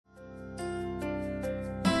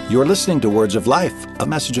You're listening to Words of Life, a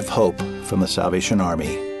message of hope from the Salvation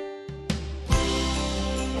Army.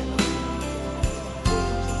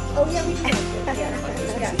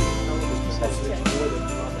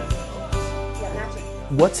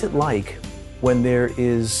 What's it like when there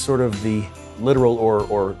is sort of the literal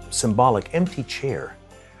or symbolic empty chair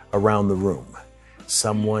around the room?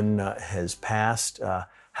 Someone has passed.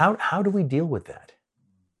 How do we deal with that?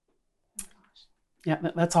 Yeah,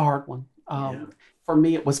 that's a hard one. For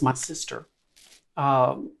me, it was my sister.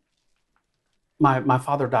 My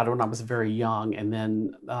father died when I was very young, and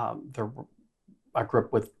then I grew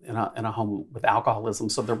up in a home with alcoholism,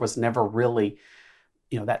 so there was never really,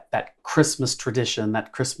 that Christmas tradition,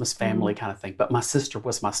 that Christmas family kind of thing. But my sister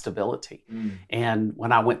was my stability. And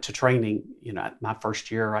when I went to training, my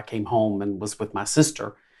first year, I came home and was with my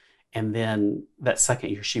sister, and then that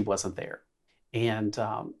second year, she wasn't there, and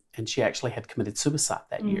she actually had committed suicide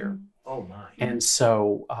that year. Oh my! And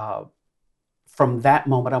so from that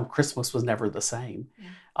moment on, Christmas was never the same.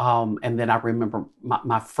 And then I remember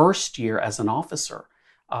my first year as an officer.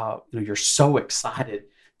 You're so excited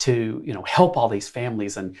to help all these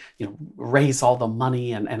families and raise all the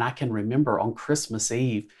money. And I can remember on Christmas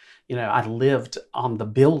Eve, I lived on the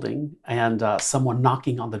building and someone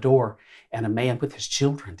knocking on the door, and a man with his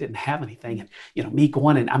children didn't have anything. And, me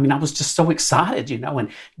going, and I was just so excited, and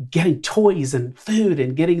getting toys and food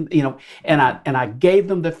and getting, and I gave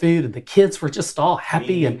them the food, and the kids were just all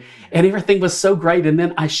happy and everything was so great. And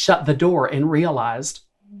then I shut the door and realized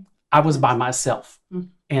I was by myself.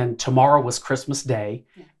 And tomorrow was Christmas Day,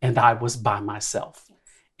 and I was by myself.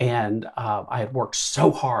 And I had worked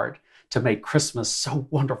so hard to make Christmas so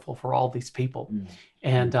wonderful for all these people.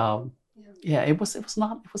 And it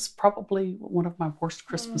was probably one of my worst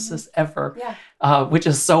Christmases ever, which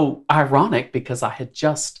is so ironic because I had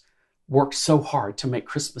just worked so hard to make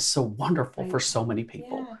Christmas so wonderful for so many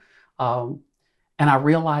people. And I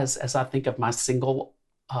realize as I think of my single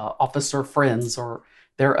officer friends, or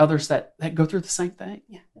there are others that go through the same thing.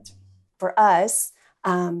 Yeah, that's right. For us,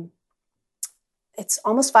 it's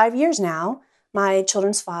almost 5 years now. My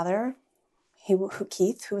children's father,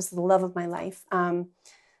 Keith, who was the love of my life,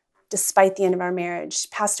 despite the end of our marriage,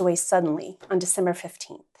 passed away suddenly on December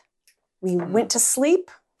 15th. We went to sleep,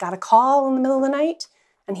 got a call in the middle of the night,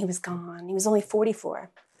 and he was gone. He was only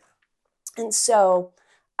 44. And so,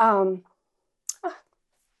 5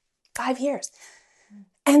 years.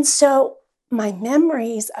 And so my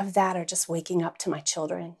memories of that are just waking up to my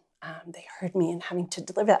children. They heard me and having to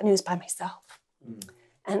deliver that news by myself.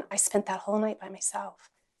 And I spent that whole night by myself,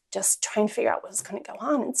 just trying to figure out what was going to go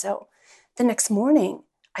on. And so the next morning,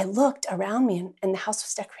 I looked around me and the house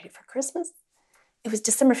was decorated for Christmas. It was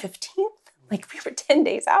December 15th, like we were 10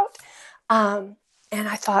 days out. And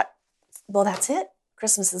I thought, well, that's it.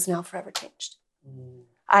 Christmas is now forever changed.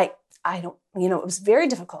 I don't, it was very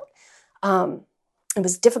difficult. It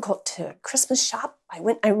was difficult to Christmas shop.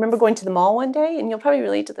 I remember going to the mall one day, and you'll probably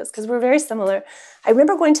relate to this because we're very similar. I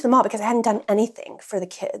remember going to the mall because I hadn't done anything for the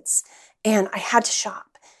kids, and I had to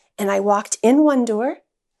shop. And I walked in one door,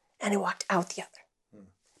 and I walked out the other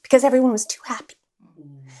because everyone was too happy.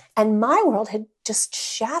 And my world had just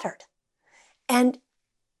shattered. And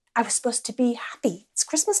I was supposed to be happy. It's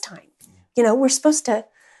Christmas time. We're supposed to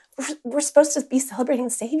be celebrating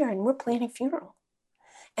the Savior, and we're planning a funeral.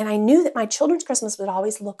 And I knew that my children's Christmas would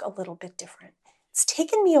always look a little bit different. It's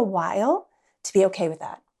taken me a while to be okay with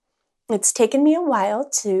that. It's taken me a while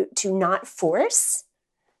to not force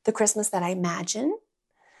the Christmas that I imagine,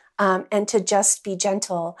 and to just be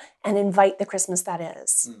gentle and invite the Christmas that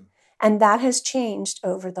is. And that has changed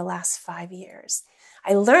over the last 5 years.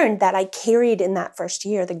 I learned that I carried in that first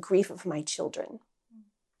year the grief of my children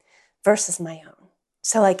versus my own.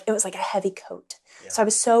 So it was like a heavy coat. Yeah. So I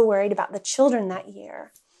was so worried about the children that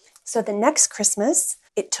year. So the next Christmas,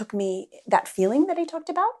 it took me, that feeling that I talked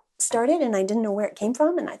about started, and I didn't know where it came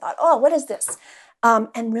from. And I thought, oh, what is this?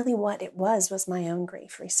 And really what it was my own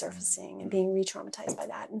grief resurfacing and being re-traumatized by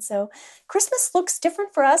that. And so Christmas looks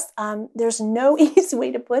different for us. There's no easy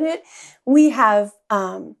way to put it. We have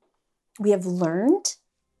learned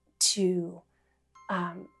to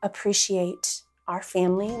appreciate our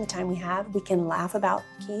family and the time we have. We can laugh about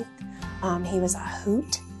Keith. He was a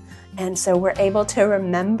hoot. And so we're able to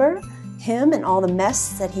remember him and all the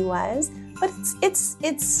mess that he was. But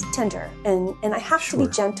it's tender. And I have to be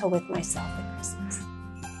gentle with myself at Christmas.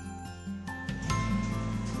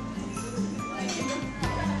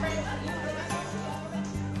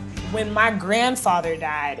 When my grandfather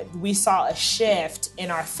died, we saw a shift in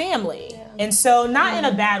our family. Yeah. And so not in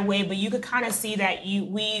a bad way, but you could kind of see that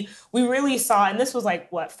we really saw, and this was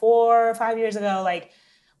 4 or 5 years ago,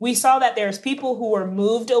 we saw that there's people who were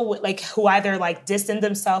moved away, like who either like distanced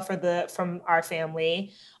themselves from our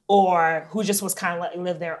family, or who just was kind of letting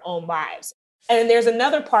live their own lives. And there's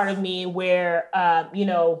another part of me where,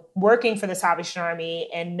 working for the Salvation Army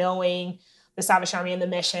and knowing the Salvation Army and the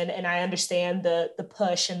mission, and I understand the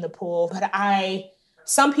push and the pull, but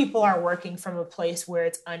some people are working from a place where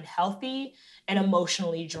it's unhealthy and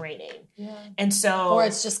emotionally draining. Yeah. And so, or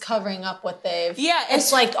it's just covering up what they've,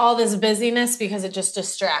 it's like all this busyness because it just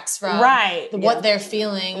distracts from what they're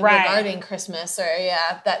feeling regarding Christmas or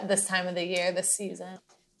this time of the year, this season.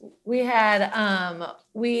 We had,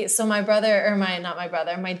 so my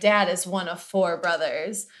dad is one of 4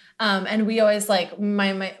 brothers. And we always like,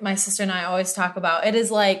 my sister and I always talk about, it is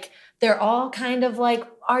like, they're all kind of like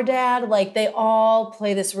our dad. Like they all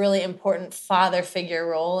play this really important father figure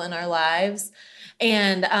role in our lives.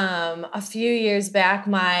 And a few years back,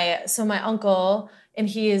 my uncle, and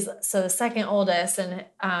he is the second oldest, and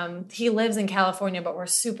he lives in California, but we're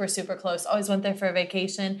super, super close. Always went there for a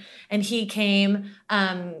vacation. And he came,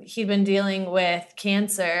 he'd been dealing with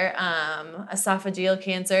cancer, esophageal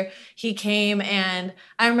cancer. He came, and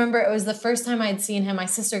I remember it was the first time I'd seen him. My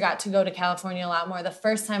sister got to go to California a lot more. The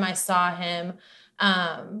first time I saw him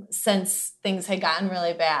since things had gotten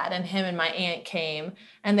really bad, and him and my aunt came,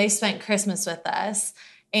 and they spent Christmas with us.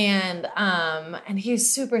 And he was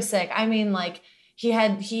super sick. I mean, like, he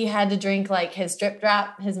had to drink like his drip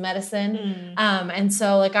drop, his medicine. And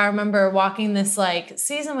so like, I remember walking this like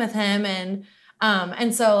season with him,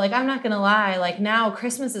 and so like, I'm not going to lie, like now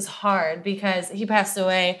Christmas is hard because he passed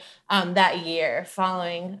away that year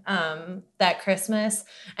following that Christmas.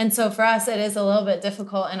 And so for us, it is a little bit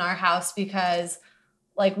difficult in our house because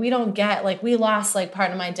like, we don't get, like, we lost like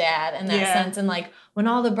part of my dad in that sense. And like, when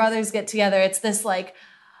all the brothers get together, it's this like,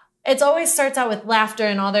 it always starts out with laughter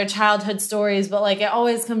and all their childhood stories, but like it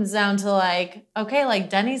always comes down to like, okay, like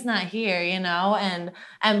Denny's not here, you know,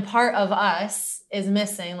 and part of us is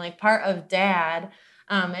missing, like part of dad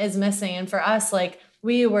is missing. And for us, like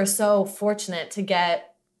we were so fortunate to get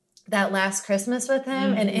that last Christmas with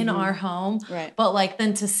him and in our home, right. But like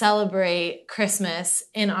then to celebrate Christmas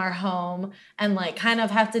in our home and like kind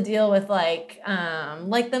of have to deal with like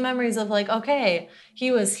the memories of like, okay,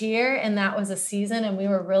 he was here and that was a season and we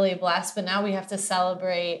were really blessed, but now we have to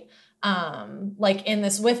celebrate like in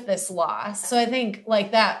this with this loss. So I think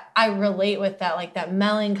like that I relate with that, like that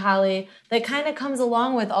melancholy that kind of comes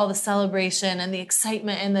along with all the celebration and the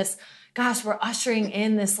excitement and this, gosh, we're ushering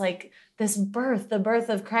in this like this birth, the birth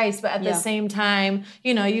of Christ, but at the same time,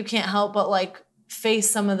 you know, you can't help but like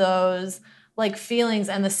face some of those like feelings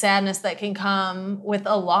and the sadness that can come with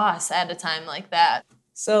a loss at a time like that.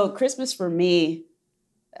 So Christmas for me,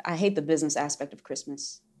 I hate the business aspect of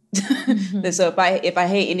Christmas. So if I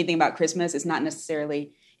hate anything about Christmas, it's not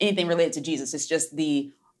necessarily anything related to Jesus. It's just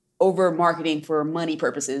the over marketing for money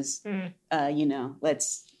purposes. You know,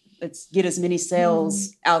 let's get as many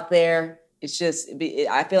sales out there. It's just,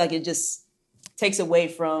 I feel like it just takes away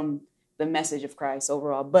from the message of Christ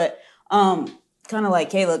overall. But kind of like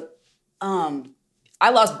Caleb, I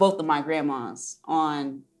lost both of my grandmas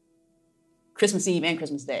on Christmas Eve and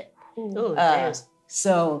Christmas Day.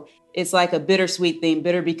 So it's like a bittersweet thing.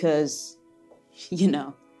 Bitter because, you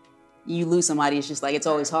know, you lose somebody. It's just like, it's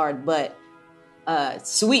always hard. But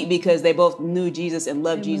sweet because they both knew Jesus and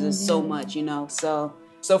loved Jesus so much, you know. So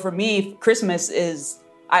for me, Christmas is,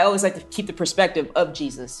 I always like to keep the perspective of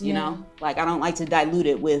Jesus, you know? Like, I don't like to dilute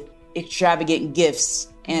it with extravagant gifts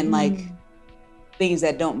and like things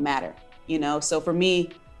that don't matter, you know? So for me,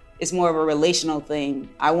 it's more of a relational thing.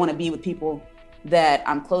 I want to be with people that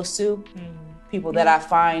I'm close to, people that I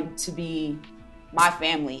find to be my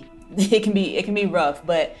family. It can be rough,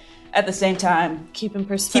 but at the same time, keeping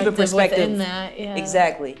perspective within that. Yeah.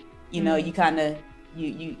 Exactly. You know, you kind of,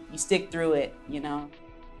 you stick through it, you know?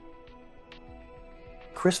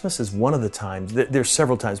 Christmas is one of the times, there's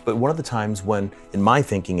several times, but one of the times when, in my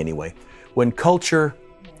thinking anyway, when culture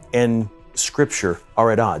and scripture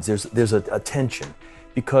are at odds. There's a tension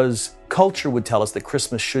because culture would tell us that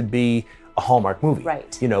Christmas should be a Hallmark movie.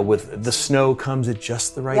 Right. You know, with the snow comes at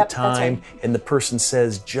just the right time, right. And the person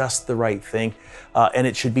says just the right thing, and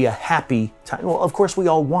it should be a happy time. Well, of course, we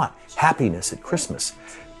all want happiness at Christmas,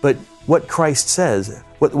 but what Christ says,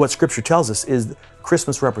 what Scripture tells us, is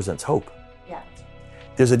Christmas represents hope. Yeah.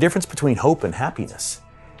 There's a difference between hope and happiness,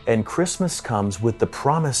 and Christmas comes with the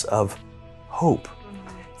promise of hope.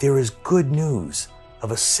 There is good news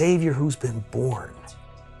of a Savior who's been born,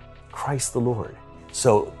 Christ the Lord.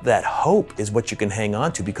 So that hope is what you can hang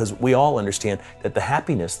on to, because we all understand that the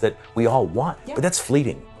happiness that we all want, but that's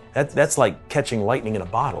fleeting. That's like catching lightning in a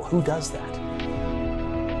bottle. Who does that?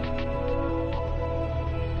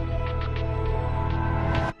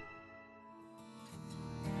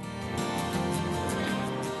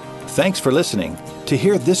 Thanks for listening. To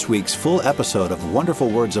hear this week's full episode of Wonderful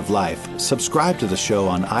Words of Life, subscribe to the show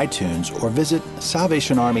on iTunes or visit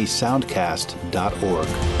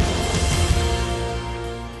SalvationArmySoundcast.org.